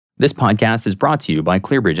This podcast is brought to you by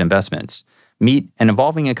ClearBridge Investments. Meet an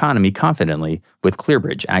evolving economy confidently with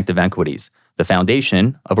ClearBridge Active Equities, the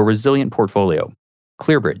foundation of a resilient portfolio.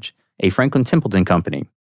 ClearBridge, a Franklin Templeton company.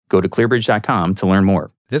 Go to clearbridge.com to learn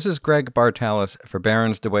more. This is Greg Bartalis for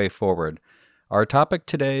Barron's The Way Forward. Our topic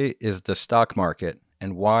today is the stock market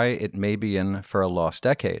and why it may be in for a lost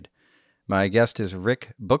decade. My guest is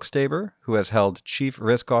Rick Buchstaber, who has held Chief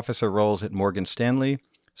Risk Officer roles at Morgan Stanley,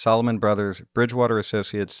 Salomon Brothers, Bridgewater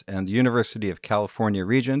Associates, and the University of California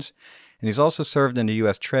Regents, and he's also served in the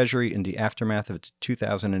U.S. Treasury in the aftermath of the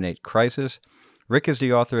 2008 crisis. Rick is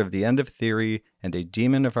the author of The End of Theory and A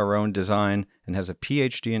Demon of Our Own Design and has a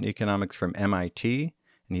Ph.D. in economics from MIT,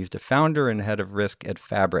 and he's the founder and head of risk at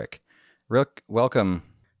Fabric. Rick, welcome.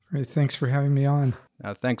 Great, thanks for having me on.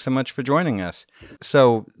 Thanks so much for joining us.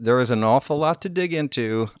 So there is an awful lot to dig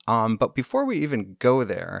into, but before we even go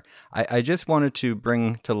there, I just wanted to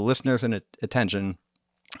bring to the listeners' attention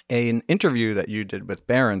an interview that you did with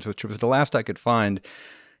Barron's, which was the last I could find,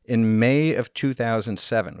 in May of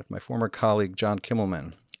 2007 with my former colleague, John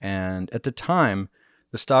Kimmelman. And at the time,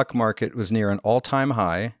 the stock market was near an all-time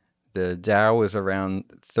high. The Dow was around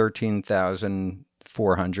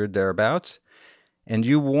 13,400 thereabouts. And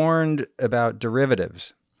you warned about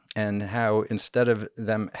derivatives and how instead of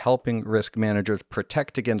them helping risk managers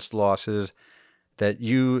protect against losses, that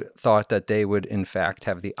you thought that they would in fact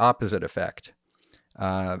have the opposite effect.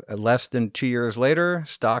 Less than 2 years later,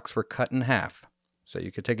 stocks were cut in half. So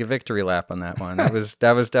you could take a victory lap on that one. That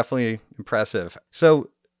was definitely impressive.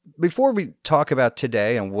 So before we talk about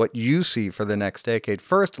today and what you see for the next decade,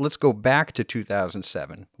 first let's go back to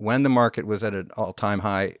 2007 when the market was at an all-time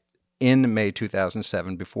high. In May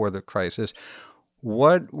 2007, before the crisis,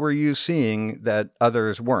 what were you seeing that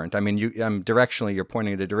others weren't? I mean, directionally you're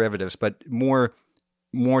pointing to derivatives, but more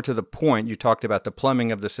to the point, you talked about the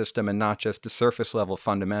plumbing of the system and not just the surface level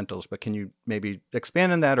fundamentals. But can you maybe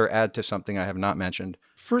expand on that or add to something I have not mentioned?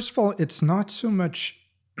 First of all, it's not so much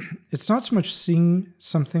seeing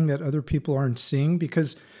something that other people aren't seeing,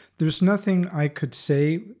 because there's nothing I could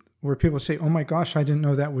say where people say, "Oh my gosh, I didn't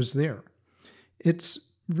know that was there." It's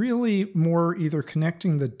really more either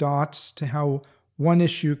connecting the dots to how one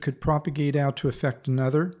issue could propagate out to affect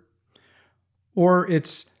another, or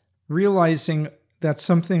it's realizing that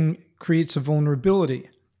something creates a vulnerability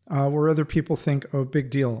where other people think, "Oh, big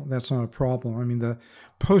deal, that's not a problem." I mean, the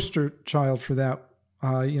poster child for that,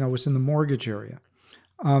 was in the mortgage area.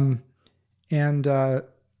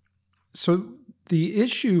 So the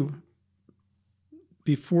issue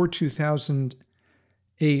before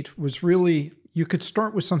 2008 was really, you could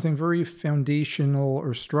start with something very foundational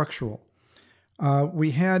or structural.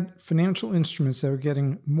 We had financial instruments that were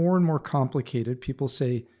getting more and more complicated. People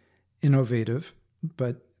say innovative,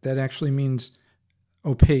 but that actually means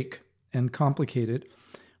opaque and complicated.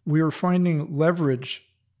 We were finding leverage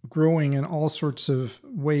growing in all sorts of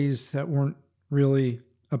ways that weren't really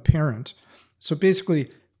apparent. So basically,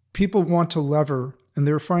 people want to lever, and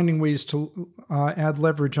they're finding ways to add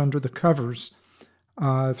leverage under the covers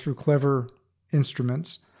through clever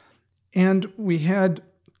instruments. And we had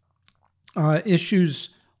issues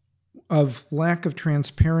of lack of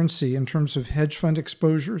transparency in terms of hedge fund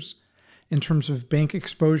exposures, in terms of bank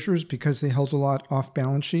exposures because they held a lot off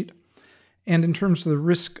balance sheet, and in terms of the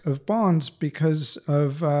risk of bonds because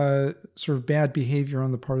of sort of bad behavior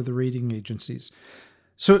on the part of the rating agencies.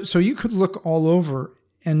 So you could look all over,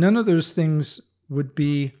 and none of those things would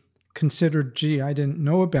be considered, "Gee, I didn't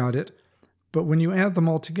know about it." But when you add them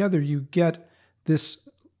all together, you get this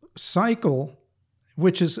cycle,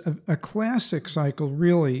 which is a classic cycle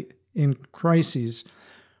really in crises,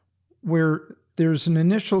 where there's an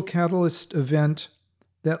initial catalyst event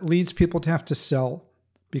that leads people to have to sell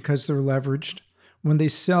because they're leveraged. When they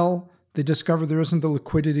sell, they discover there isn't the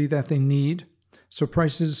liquidity that they need, so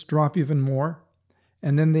prices drop even more,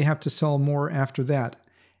 and then they have to sell more after that.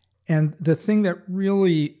 And the thing that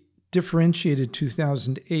really differentiated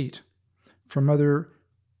 2008 from other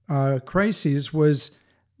crises was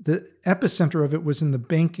the epicenter of it was in the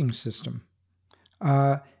banking system.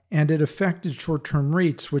 And it affected short-term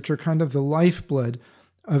rates, which are kind of the lifeblood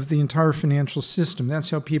of the entire financial system. That's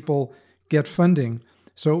how people get funding.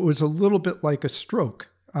 So it was a little bit like a stroke.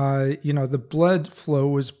 The blood flow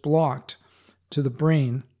was blocked to the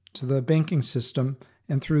brain, to the banking system,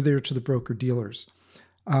 and through there to the broker-dealers.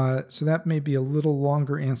 So that may be a little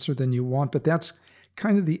longer answer than you want, but that's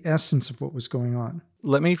kind of the essence of what was going on.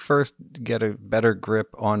 Let me first get a better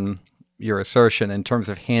grip on your assertion in terms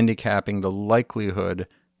of handicapping the likelihood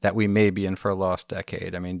that we may be in for a lost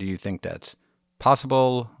decade. I mean, do you think that's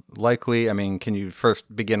possible, likely? I mean, can you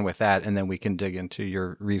first begin with that, and then we can dig into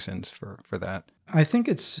your reasons for that? I think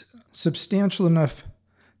it's substantial enough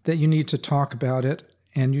that you need to talk about it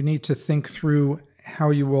and you need to think through how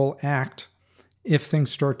you will act if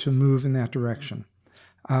things start to move in that direction.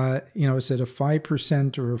 Is it a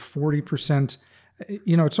 5% or a 40%?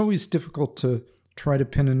 It's always difficult to try to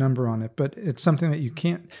pin a number on it, but it's something that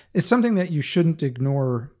it's something that you shouldn't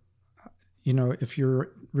ignore, if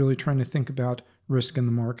you're really trying to think about risk in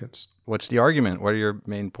the markets. What's the argument? What are your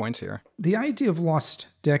main points here? The idea of lost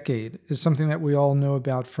decade is something that we all know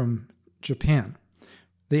about from Japan.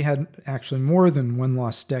 They had actually more than one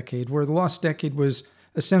lost decade, where the lost decade was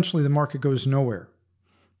essentially the market goes nowhere.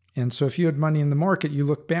 And so if you had money in the market, you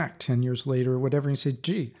look back 10 years later or whatever, and you say,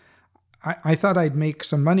 gee, I thought I'd make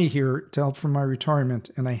some money here to help for my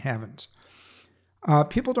retirement, and I haven't.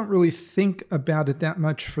 People don't really think about it that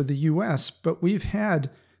much for the U.S., but we've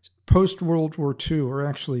had post-World War II, or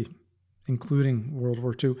actually including World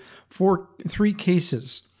War II, 3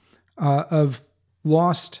 cases of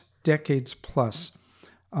lost decades plus.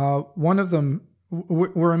 One of them,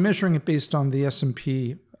 we're measuring it based on the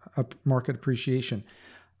S&P market appreciation.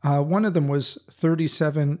 One of them was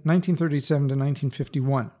 1937 to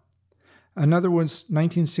 1951. Another was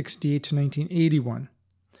 1968 to 1981.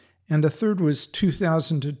 And a third was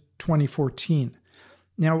 2000 to 2014.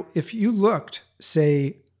 Now, if you looked,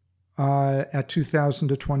 say, at 2000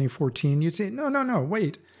 to 2014, you'd say, no,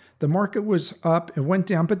 wait. The market was up, it went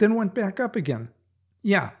down, but then went back up again.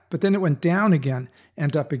 Yeah, but then it went down again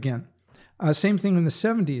and up again. Same thing in the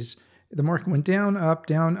 70s. The market went down,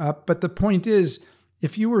 up, but the point is,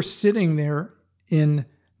 if you were sitting there in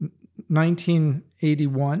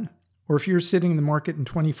 1981, or if you're sitting in the market in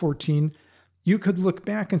 2014, you could look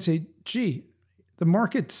back and say, gee, the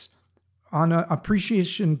market's on an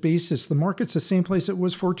appreciation basis, the market's the same place it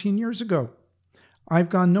was 14 years ago. I've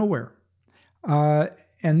gone nowhere. And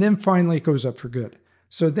then finally it goes up for good.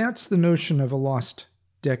 So that's the notion of a lost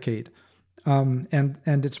decade. And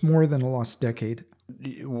it's more than a lost decade.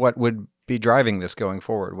 What would be driving this going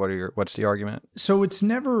forward? What's the argument? So it's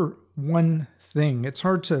never one thing. It's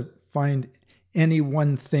hard to find any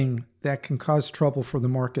one thing that can cause trouble for the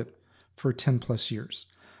market for 10 plus years.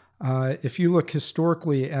 If you look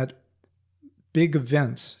historically at big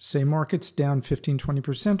events, say markets down 15,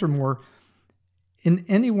 20% or more, in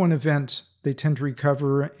any one event, they tend to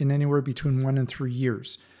recover in anywhere between 1 and 3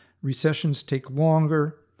 years. Recessions take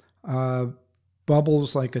longer.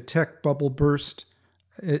 Bubbles like a tech bubble burst,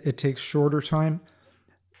 it takes shorter time.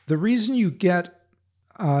 The reason you get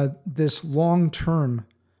this long-term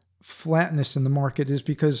flatness in the market is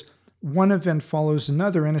because one event follows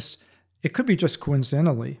another, and it could be just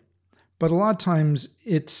coincidentally, but a lot of times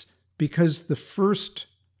it's because the first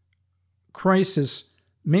crisis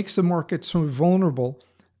makes the market so vulnerable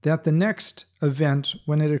that the next event,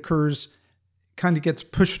 when it occurs, kind of gets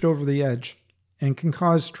pushed over the edge and can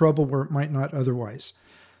cause trouble where it might not otherwise.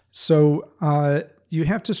 So you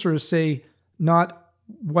have to sort of say, not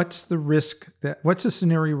what's the risk, what's the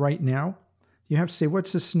scenario right now? You have to say,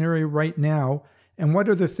 what's the scenario right now? And what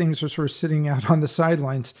other things are sort of sitting out on the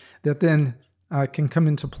sidelines that then can come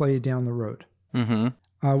into play down the road? Mm-hmm.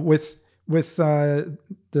 With the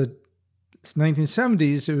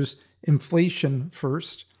 1970s, it was inflation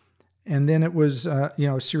first, and then it was a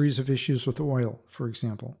series of issues with oil, for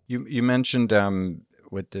example. You mentioned in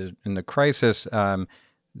the crisis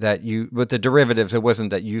that with the derivatives, it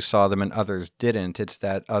wasn't that you saw them and others didn't. It's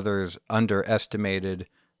that others underestimated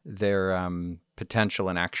their potential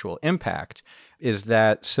and actual impact. Is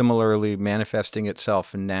that similarly manifesting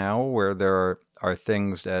itself now, where there are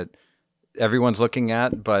things that everyone's looking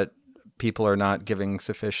at, but people are not giving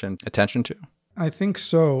sufficient attention to? I think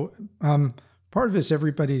so. Part of it is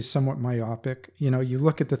everybody's somewhat myopic. You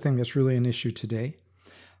look at the thing that's really an issue today.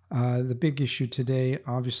 The big issue today,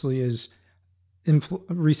 obviously, is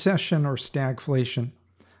recession or stagflation.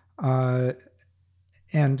 And,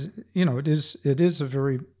 it is a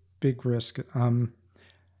very big risk.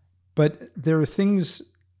 But there are things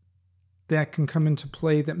that can come into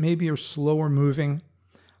play that maybe are slower moving,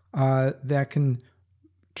 that can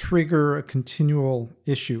trigger a continual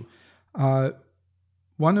issue.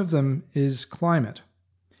 One of them is climate.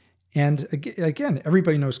 And again,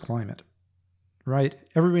 everybody knows climate, right?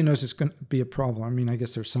 Everybody knows it's going to be a problem. I mean, I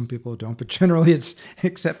guess there's some people who don't, but generally it's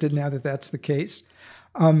accepted now that that's the case.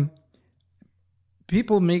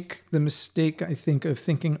 People make the mistake, I think, of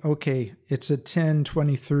thinking, okay, it's a 10,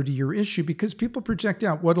 20, 30-year issue, because people project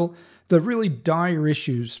out the really dire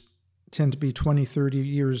issues tend to be 20, 30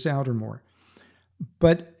 years out or more.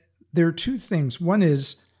 But there are two things. One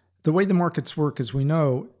is the way the markets work, as we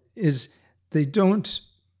know, is they don't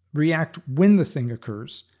react when the thing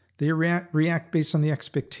occurs. They react based on the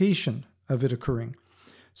expectation of it occurring.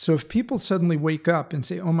 So if people suddenly wake up and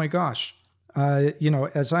say, oh my gosh,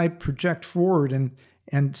 as I project forward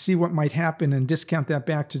and see what might happen and discount that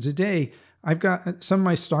back to today, I've got some of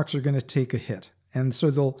my stocks are going to take a hit. And so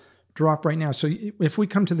they'll drop right now. So if we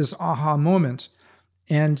come to this aha moment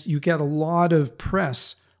and you get a lot of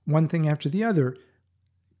press, one thing after the other,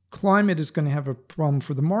 climate is going to have a problem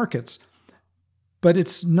for the markets. But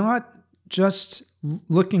it's not just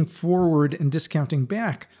looking forward and discounting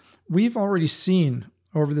back. We've already seen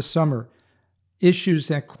over the summer issues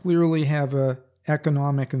that clearly have a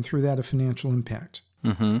economic and through that a financial impact.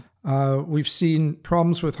 We've seen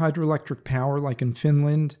problems with hydroelectric power, like in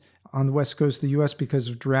Finland, on the west coast of the U.S. because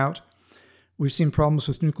of drought. We've seen problems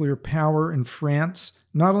with nuclear power in France,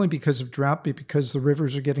 not only because of drought, but because the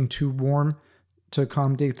rivers are getting too warm to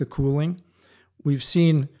accommodate the cooling. We've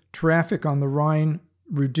seen traffic on the Rhine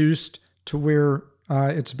reduced to where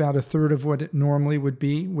it's about a third of what it normally would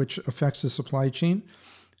be, which affects the supply chain.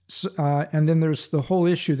 And then there's the whole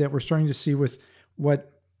issue that we're starting to see with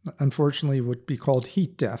what unfortunately would be called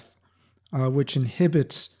heat death, which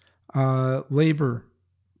inhibits labor,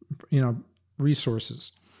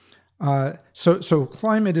 resources. So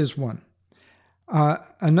climate is one.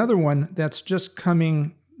 Another one that's just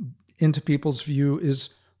coming into people's view is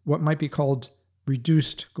what might be called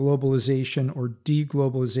reduced globalization or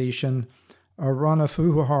deglobalization. Rana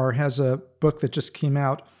Foroohar has a book that just came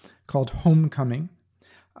out called Homecoming.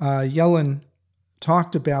 Yellen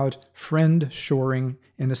talked about friend shoring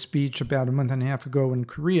in a speech about a month and a half ago in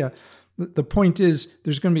Korea. The point is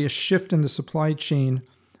there's going to be a shift in the supply chain,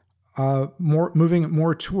 moving it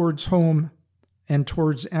more towards home and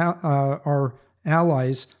towards our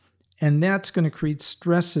allies, and that's going to create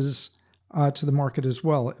stresses to the market as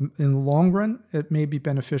well. In the long run, it may be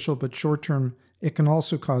beneficial, but short term, it can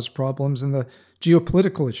also cause problems in the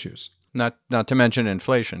geopolitical issues. Not to mention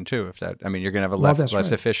inflation too. You're going to have a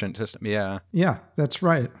less efficient system. Yeah. Yeah, that's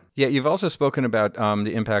right. Yeah, you've also spoken about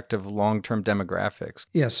the impact of long-term demographics.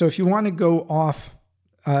 Yeah, so if you want to go off,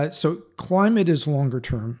 so climate is longer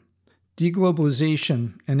term.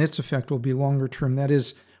 Deglobalization and its effect will be longer term. That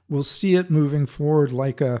is, we'll see it moving forward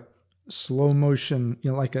like a slow motion,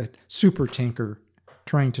 like a super tanker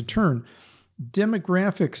trying to turn.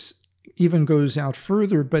 Demographics even goes out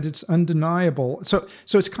further, but it's undeniable. So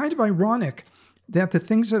it's kind of ironic that the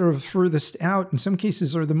things that are furthest out in some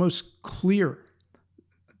cases are the most clear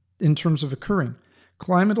in terms of occurring.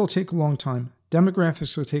 Climate will take a long time.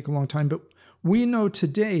 Demographics will take a long time, but we know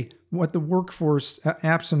today what the workforce,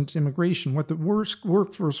 absent immigration, what the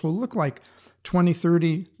workforce will look like 20,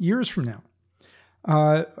 30 years from now.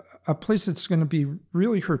 A place that's going to be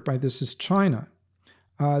really hurt by this is China.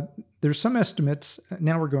 There's some estimates,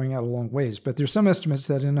 now we're going out a long ways, but there's some estimates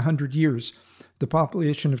that in 100 years, the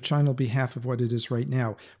population of China will be half of what it is right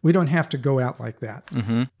now. We don't have to go out like that.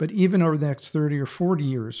 But even over the next 30 or 40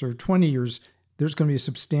 years or 20 years, there's going to be a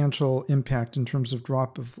substantial impact in terms of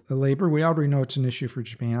drop of labor. We already know it's an issue for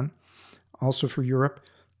Japan, also for Europe.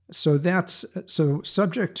 So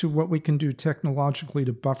subject to what we can do technologically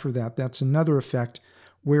to buffer that, that's another effect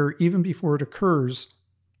where even before it occurs,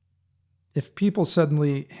 if people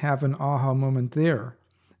suddenly have an aha moment there,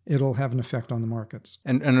 it'll have an effect on the markets.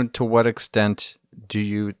 And to what extent do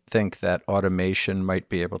you think that automation might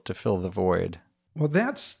be able to fill the void? Well,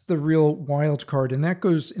 that's the real wild card, and that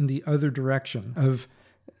goes in the other direction of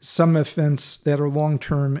some events that are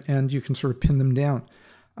long-term and you can sort of pin them down.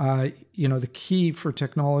 The key for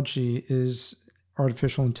technology is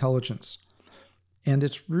artificial intelligence, and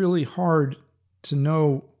it's really hard to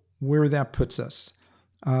know where that puts us.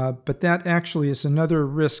 But that actually is another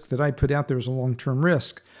risk that I put out there as a long-term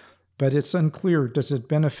risk, but it's unclear. Does it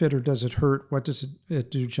benefit or does it hurt? What does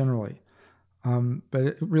it do generally?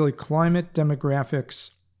 But really, climate,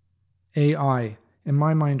 demographics, AI, in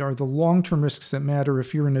my mind, are the long-term risks that matter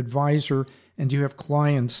if you're an advisor and you have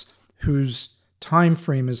clients whose time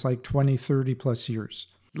frame is like 20, 30 plus years.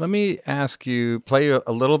 Let me ask you, play a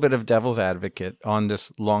little bit of devil's advocate on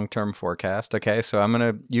this long-term forecast. Okay, so I'm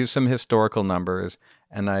going to use some historical numbers,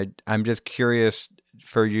 and I'm just curious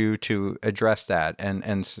for you to address that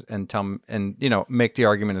and tell and make the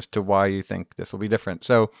argument as to why you think this will be different.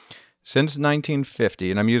 So, since 1950,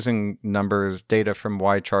 and I'm using data from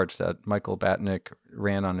YCharts that Michael Batnick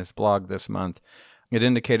ran on his blog this month, it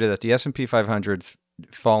indicated that the S&P 500's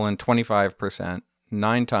fallen 25%,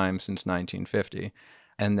 9 times since 1950.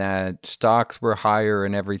 And that stocks were higher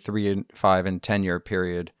in every 3, 5, and 10-year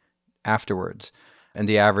period afterwards. And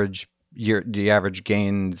the average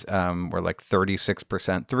gains were like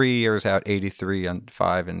 36% 3 years out, 83 on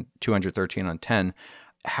 5, and 213 on 10.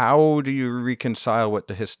 How do you reconcile what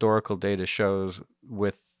the historical data shows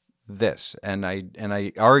with this, and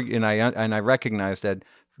I argue and I recognize that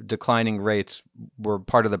declining rates were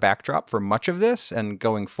part of the backdrop for much of this, and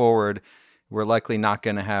going forward, we're likely not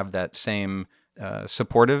going to have that same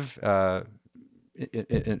supportive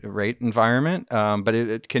rate environment.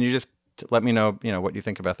 But can you just let me know, what you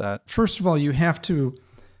think about that? First of all, you have to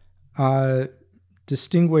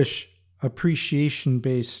distinguish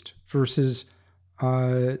appreciation-based versus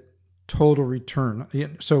total return.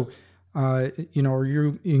 So, are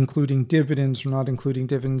you including dividends or not including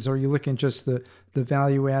dividends? Are you looking at just the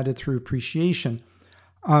value added through appreciation?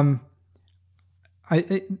 Long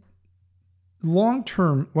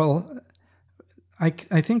term, well, I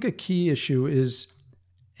think a key issue is,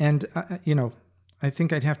 and I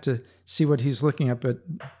think I'd have to see what he's looking at, but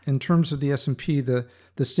in terms of the S&P, the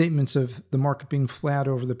statements of the market being flat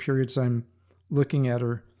over the periods I'm looking at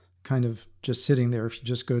are kind of just sitting there if you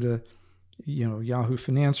just go to Yahoo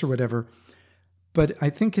Finance or whatever. But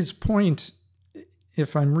I think his point,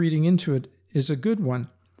 if I'm reading into it, is a good one,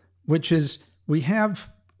 which is we have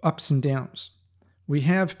ups and downs. We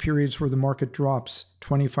have periods where the market drops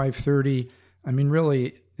 25, 30, I mean,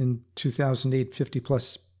 really in 2008,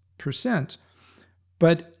 50+%.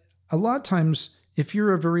 But a lot of times, if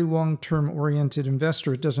you're a very long-term oriented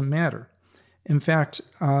investor, it doesn't matter. In fact,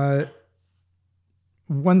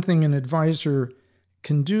 one thing an advisor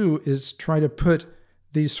can do is try to put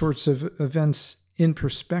these sorts of events in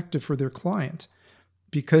perspective for their client.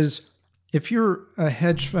 Because if you're a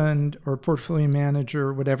hedge fund or portfolio manager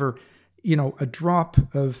or whatever, a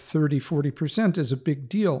drop of 30, 40% is a big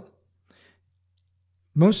deal.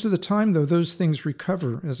 Most of the time, though, those things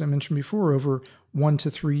recover, as I mentioned before, over 1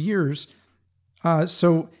 to 3 years.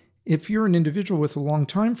 So if you're an individual with a long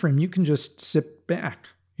time frame, you can just sit back.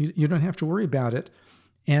 You don't have to worry about it.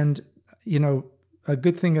 And, a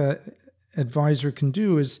good thing an advisor can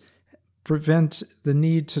do is prevent the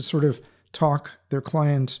need to sort of talk their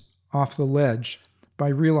client off the ledge by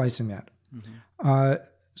realizing that.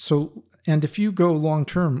 Mm-hmm. And if you go long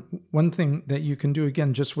term, one thing that you can do,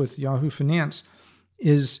 again, just with Yahoo Finance,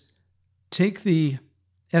 is take the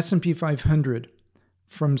S&P 500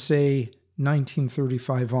 from, say,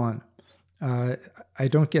 1935 on. I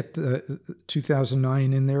don't get the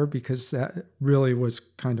 2009 in there because that really was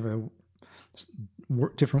kind of a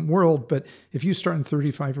different world. But if you start in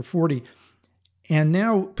 35 or 40, and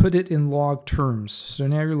now put it in log terms, so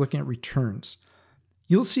now you're looking at returns,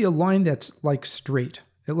 you'll see a line that's like straight.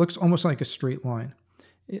 It looks almost like a straight line.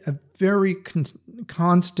 A very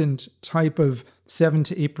constant type of 7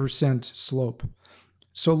 to 8% slope.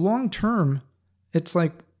 So long term, it's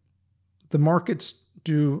like the markets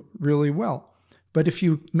do really well. But if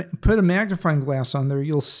you put a magnifying glass on there,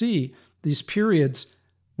 you'll see these periods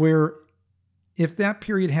where if that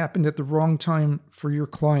period happened at the wrong time for your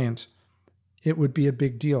client, it would be a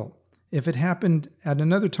big deal. If it happened at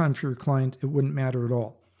another time for your client, it wouldn't matter at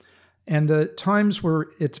all. And the times where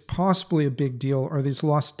it's possibly a big deal are these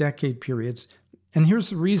lost decade periods. And here's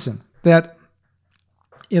the reason, that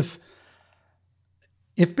if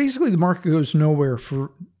basically the market goes nowhere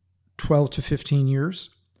for 12 to 15 years,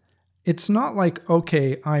 it's not like,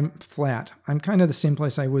 okay, I'm flat. I'm kind of the same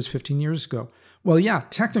place I was 15 years ago. Well, yeah,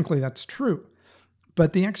 technically that's true.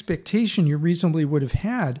 But the expectation you reasonably would have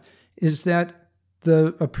had is that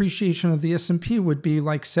the appreciation of the S&P would be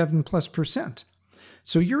like 7+%.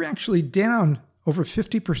 So you're actually down over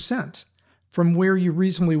 50% from where you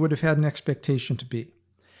reasonably would have had an expectation to be.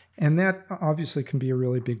 And that obviously can be a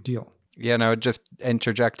really big deal. Yeah, and I would just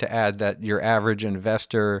interject to add that your average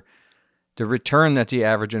investor, the return that the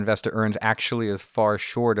average investor earns actually is far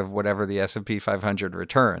short of whatever the S&P 500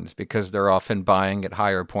 returns, because they're often buying at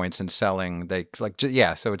higher points and selling. So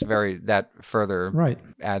it's that further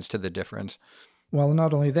adds to the difference. Well,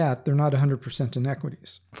 not only that, they're not 100% in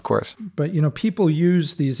equities. Of course. But, people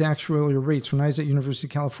use these actuarial rates. When I was at University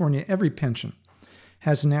of California, every pension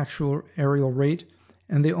has an actuarial rate,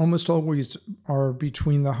 and they almost always are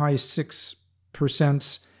between the high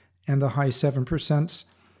 6% and the high 7%.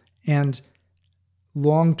 And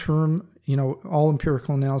long-term, all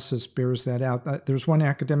empirical analysis bears that out. There's one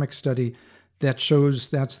academic study that shows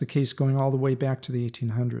that's the case going all the way back to the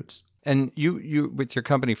 1800s. And you with your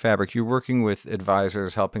company Fabric, you're working with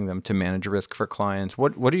advisors, helping them to manage risk for clients.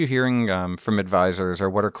 What are you hearing from advisors, or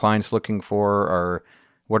what are clients looking for, or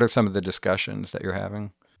what are some of the discussions that you're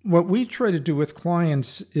having? What we try to do with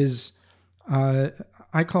clients is,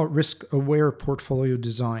 I call it risk-aware portfolio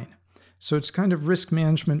design. So it's kind of risk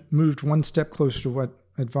management moved one step closer to what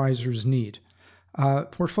advisors need.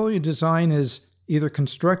 Portfolio design is either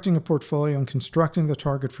constructing a portfolio and constructing the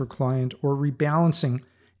target for client, or rebalancing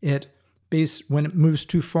it based when it moves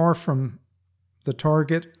too far from the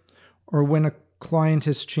target, or when a client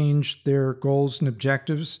has changed their goals and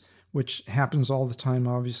objectives, which happens all the time,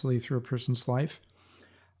 obviously, through a person's life.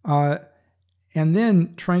 And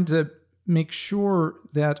then trying to make sure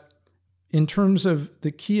that in terms of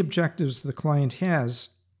the key objectives the client has,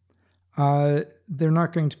 they're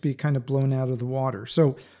not going to be kind of blown out of the water.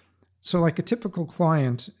 So like a typical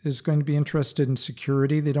client is going to be interested in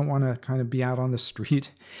security. They don't want to kind of be out on the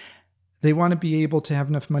street. They want to be able to have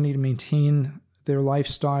enough money to maintain their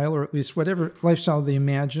lifestyle, or at least whatever lifestyle they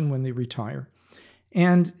imagine when they retire.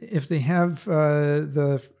 And if they have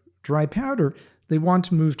the dry powder, they want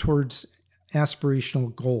to move towards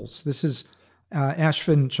aspirational goals. This is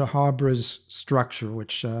Ashvin Chahabra's structure,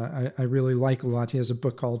 which I really like a lot. He has a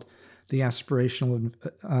book called The Aspirational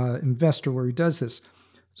Investor where he does this.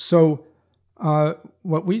 So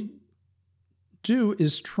what we do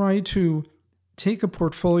is try to take a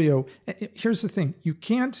portfolio. Here's the thing. You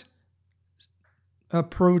can't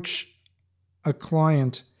approach a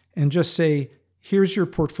client and just say, here's your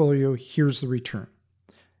portfolio, here's the return.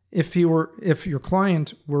 If your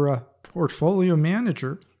client were a portfolio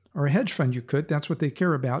manager or a hedge fund, you could. That's what they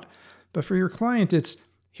care about. But for your client, it's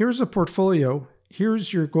here's a portfolio,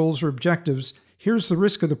 here's your goals or objectives, here's the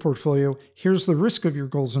risk of the portfolio, here's the risk of your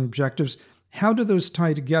goals and objectives. How do those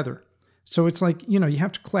tie together? So it's like, you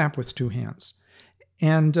have to clap with two hands.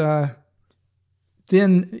 And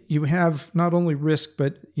then you have not only risk,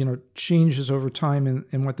 but changes over time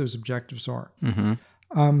in what those objectives are.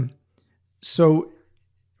 Mm-hmm. So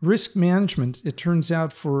risk management, it turns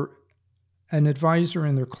out, for an advisor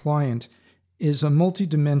and their client is a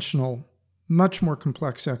multidimensional, much more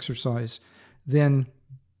complex exercise than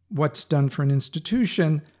what's done for an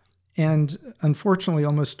institution. And unfortunately,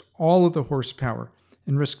 almost all of the horsepower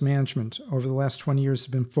in risk management over the last 20 years has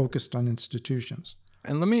been focused on institutions.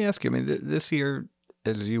 And let me ask you, this year,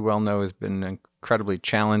 as you well know, has been incredibly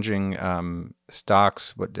challenging.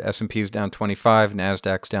 Stocks, S&P is down 25%,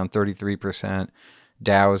 NASDAQ's down 33%,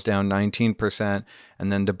 Dow's down 19%,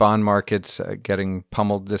 and then the bond market's getting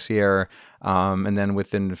pummeled this year. And then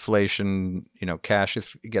with inflation, cash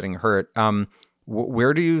is getting hurt.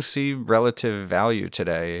 Where do you see relative value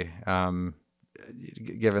today,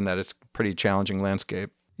 given that it's a pretty challenging landscape?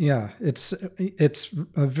 Yeah, it's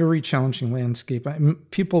a very challenging landscape.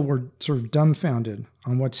 People were sort of dumbfounded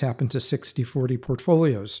on what's happened to 60-40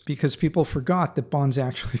 portfolios because people forgot that bonds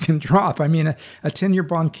actually can drop. A 10-year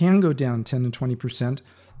bond can go down 10 and 20%.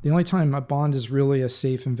 The only time a bond is really a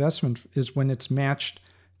safe investment is when it's matched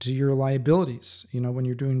to your liabilities, when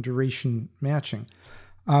you're doing duration matching.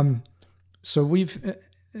 So we've,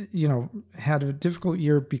 had a difficult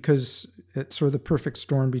year because it's sort of the perfect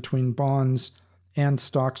storm between bonds and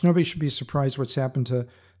stocks. Nobody should be surprised what's happened to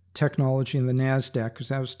technology in the NASDAQ because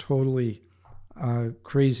that was totally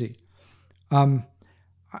crazy.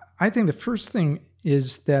 I think the first thing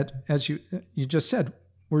is that, as you just said,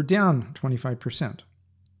 we're down 25%.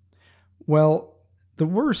 Well, the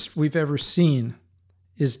worst we've ever seen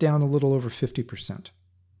is down a little over 50%.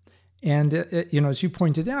 And, as you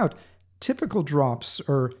pointed out, typical drops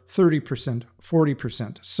are 30%,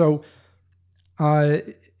 40%. So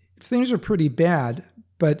things are pretty bad,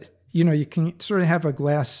 but, you can sort of have a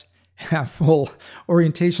glass half full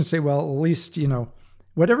orientation, say, well, at least,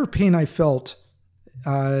 whatever pain I felt,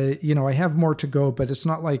 I have more to go, but it's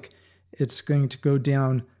not like it's going to go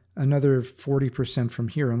down another 40% from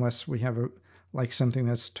here unless we have something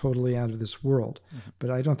that's totally out of this world. Mm-hmm.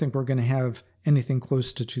 But I don't think we're going to have anything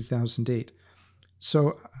close to 2008.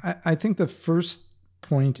 So I think the first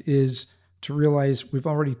point is to realize we've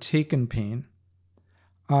already taken pain.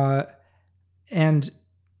 And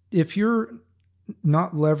if you're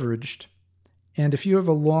not leveraged, and if you have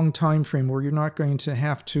a long time frame where you're not going to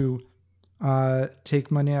have to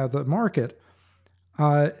take money out of the market,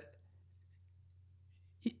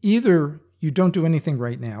 either you don't do anything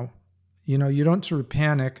right now, you don't sort of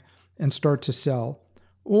panic and start to sell,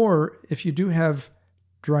 or if you do have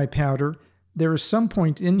dry powder, there is some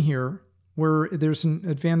point in here where there's an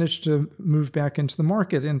advantage to move back into the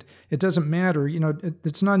market. And it doesn't matter,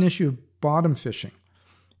 it's not an issue of bottom fishing.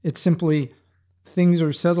 It's simply things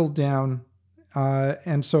are settled down.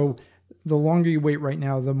 And so the longer you wait right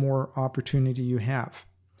now, the more opportunity you have.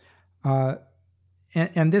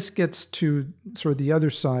 And this gets to sort of the other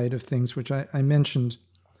side of things, which I mentioned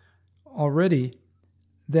already,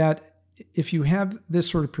 that if you have this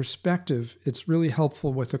sort of perspective, it's really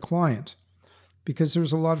helpful with a client. Because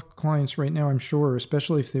there's a lot of clients right now, I'm sure,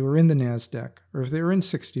 especially if they were in the NASDAQ or if they were in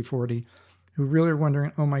 60-40, who really are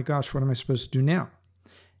wondering, oh my gosh, what am I supposed to do now?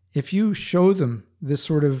 If you show them this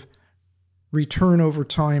sort of return over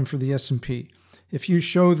time for the S&P, if you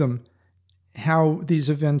show them how these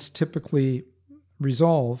events typically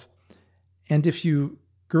resolve. And if you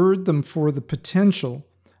gird them for the potential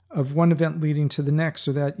of one event leading to the next,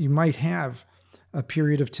 so that you might have a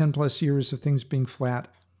period of 10 plus years of things being flat,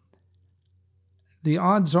 the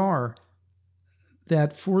odds are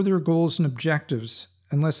that for their goals and objectives,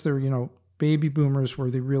 unless they're, baby boomers where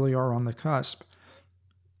they really are on the cusp,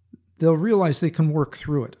 they'll realize they can work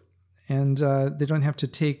through it, and they don't have to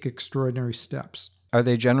take extraordinary steps. Are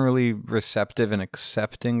they generally receptive and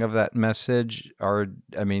accepting of that message? Or,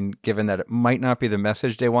 given that it might not be the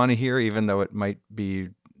message they want to hear, even though it might be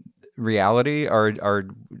reality, or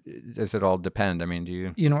does it all depend? Do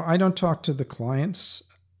you? I don't talk to the clients.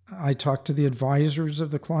 I talk to the advisors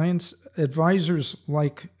of the clients. Advisors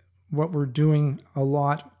like what we're doing a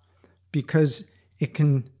lot because it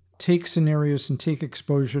can take scenarios and take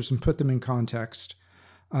exposures and put them in context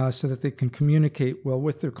so that they can communicate well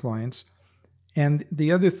with their clients. And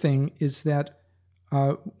the other thing is that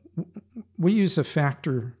we use a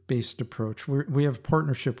factor-based approach. We have a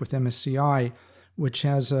partnership with MSCI, which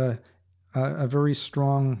has a very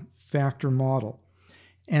strong factor model.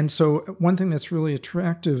 And so one thing that's really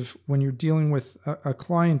attractive when you're dealing with a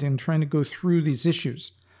client and trying to go through these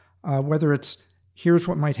issues, whether it's here's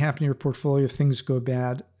what might happen to your portfolio if things go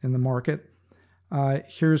bad in the market,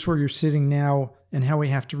 here's where you're sitting now and how we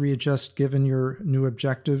have to readjust given your new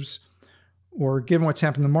objectives, or given what's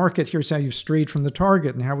happened in the market, here's how you've strayed from the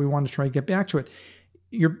target and how we want to try to get back to it.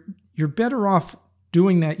 You're better off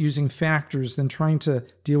doing that using factors than trying to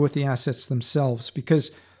deal with the assets themselves,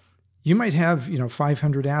 because you might have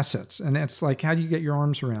 500 assets, and it's like, how do you get your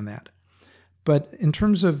arms around that? But in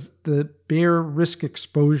terms of the bare risk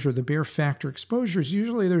exposure, the bare factor exposures,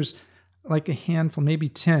 usually there's like a handful, maybe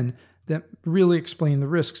 10, that really explain the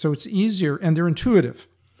risk. So it's easier, and they're intuitive.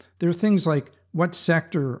 There are things like, what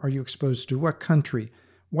sector are you exposed to? What country?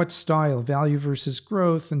 What style? Value versus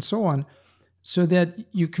growth, and so on, so that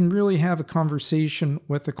you can really have a conversation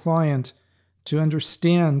with the client to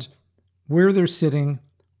understand where they're sitting,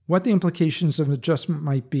 what the implications of adjustment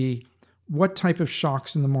might be, what type of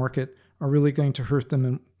shocks in the market are really going to hurt them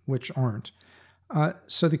and which aren't.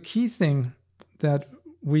 So the key thing that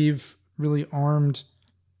we've really armed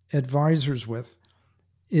advisors with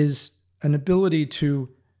is an ability to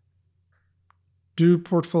do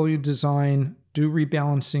portfolio design, do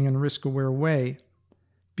rebalancing in a risk-aware way,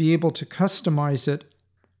 be able to customize it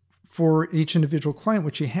for each individual client,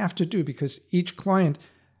 which you have to do because each client,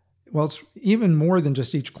 well, it's even more than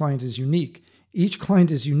just each client is unique. Each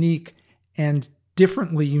client is unique and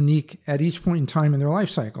differently unique at each point in time in their life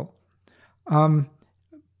cycle.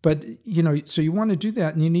 But, so you want to do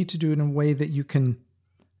that, and you need to do it in a way that you can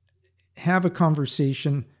have a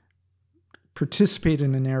conversation, participate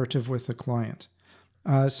in a narrative with the client.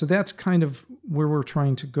 So that's kind of where we're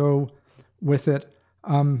trying to go with it.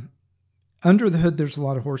 Under the hood, there's a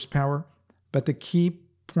lot of horsepower, but the key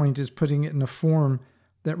point is putting it in a form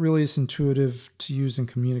that really is intuitive to use and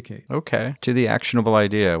communicate. Okay. To the actionable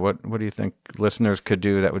idea, what do you think listeners could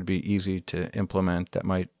do that would be easy to implement that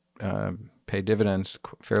might pay dividends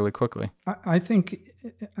fairly quickly? I think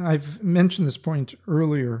I've mentioned this point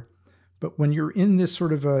earlier, but when you're in this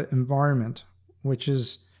sort of a environment, which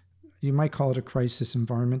is, you might call it a crisis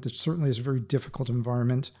environment, it certainly is a very difficult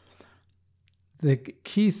environment. The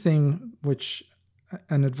key thing which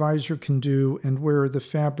an advisor can do, and where the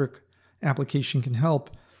Fabric application can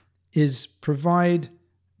help, is provide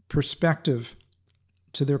perspective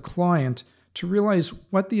to their client to realize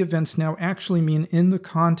what the events now actually mean in the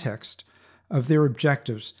context of their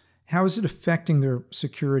objectives. How is it affecting their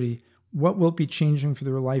security? What will be changing for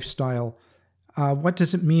their lifestyle? What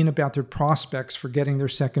does it mean about their prospects for getting their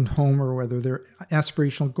second home, or whether their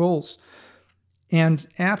aspirational goals? And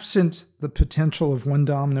absent the potential of one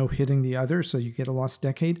domino hitting the other, so you get a lost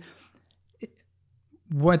decade,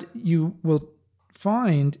 what you will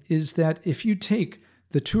find is that if you take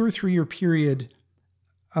the 2 or 3 year period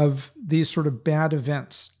of these sort of bad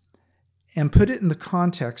events and put it in the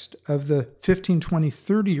context of the 15, 20,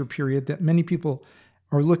 30 year period that many people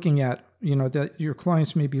are looking at, that your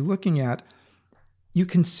clients may be looking at, you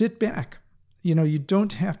can sit back. You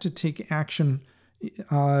don't have to take action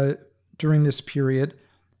during this period.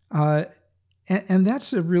 And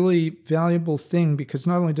that's a really valuable thing, because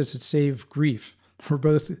not only does it save grief for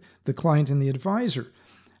both the client and the advisor,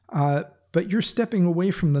 but you're stepping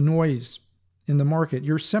away from the noise in the market.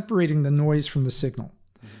 You're separating the noise from the signal.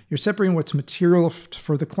 Mm-hmm. You're separating what's material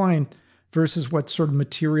for the client versus what's sort of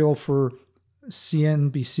material for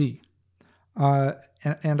CNBC.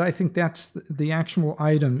 And I think that's the actionable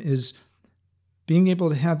item, is being able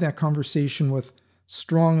to have that conversation with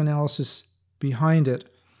strong analysis behind it,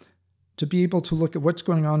 to be able to look at what's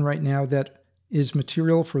going on right now that is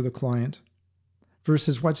material for the client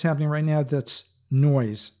versus what's happening right now that's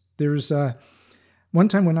noise. There's one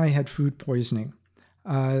time when I had food poisoning,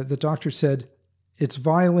 the doctor said, it's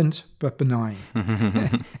violent but benign.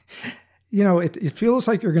 It feels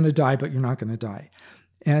like you're going to die, but you're not going to die.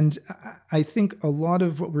 And I think a lot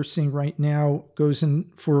of what we're seeing right now goes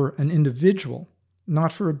in for an individual,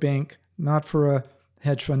 not for a bank, not for a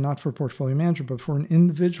hedge fund, not for a portfolio manager, but for an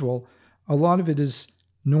individual. A lot of it is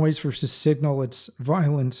noise versus signal. It's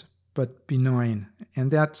violent but benign.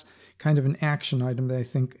 And that's kind of an action item that I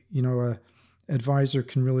think, a advisor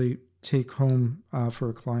can really take home for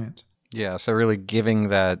a client. Yeah, so really defining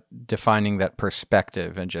that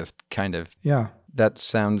perspective and just kind of, that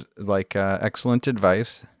sounds like excellent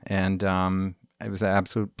advice. And it was an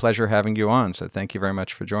absolute pleasure having you on. So thank you very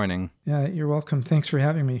much for joining. Yeah, you're welcome. Thanks for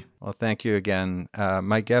having me. Well, thank you again.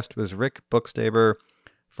 My guest was Rick Buchstaber.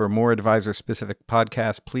 For more advisor-specific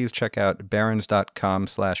podcasts, please check out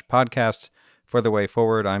barron's.com/podcasts. For the way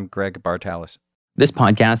forward, I'm Greg Bartalis. This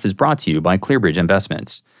podcast is brought to you by ClearBridge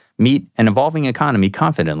Investments. Meet an evolving economy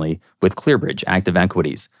confidently with ClearBridge Active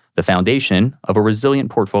Equities, the foundation of a resilient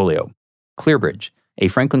portfolio. ClearBridge, a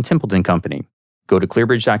Franklin Templeton company. Go to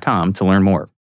clearbridge.com to learn more.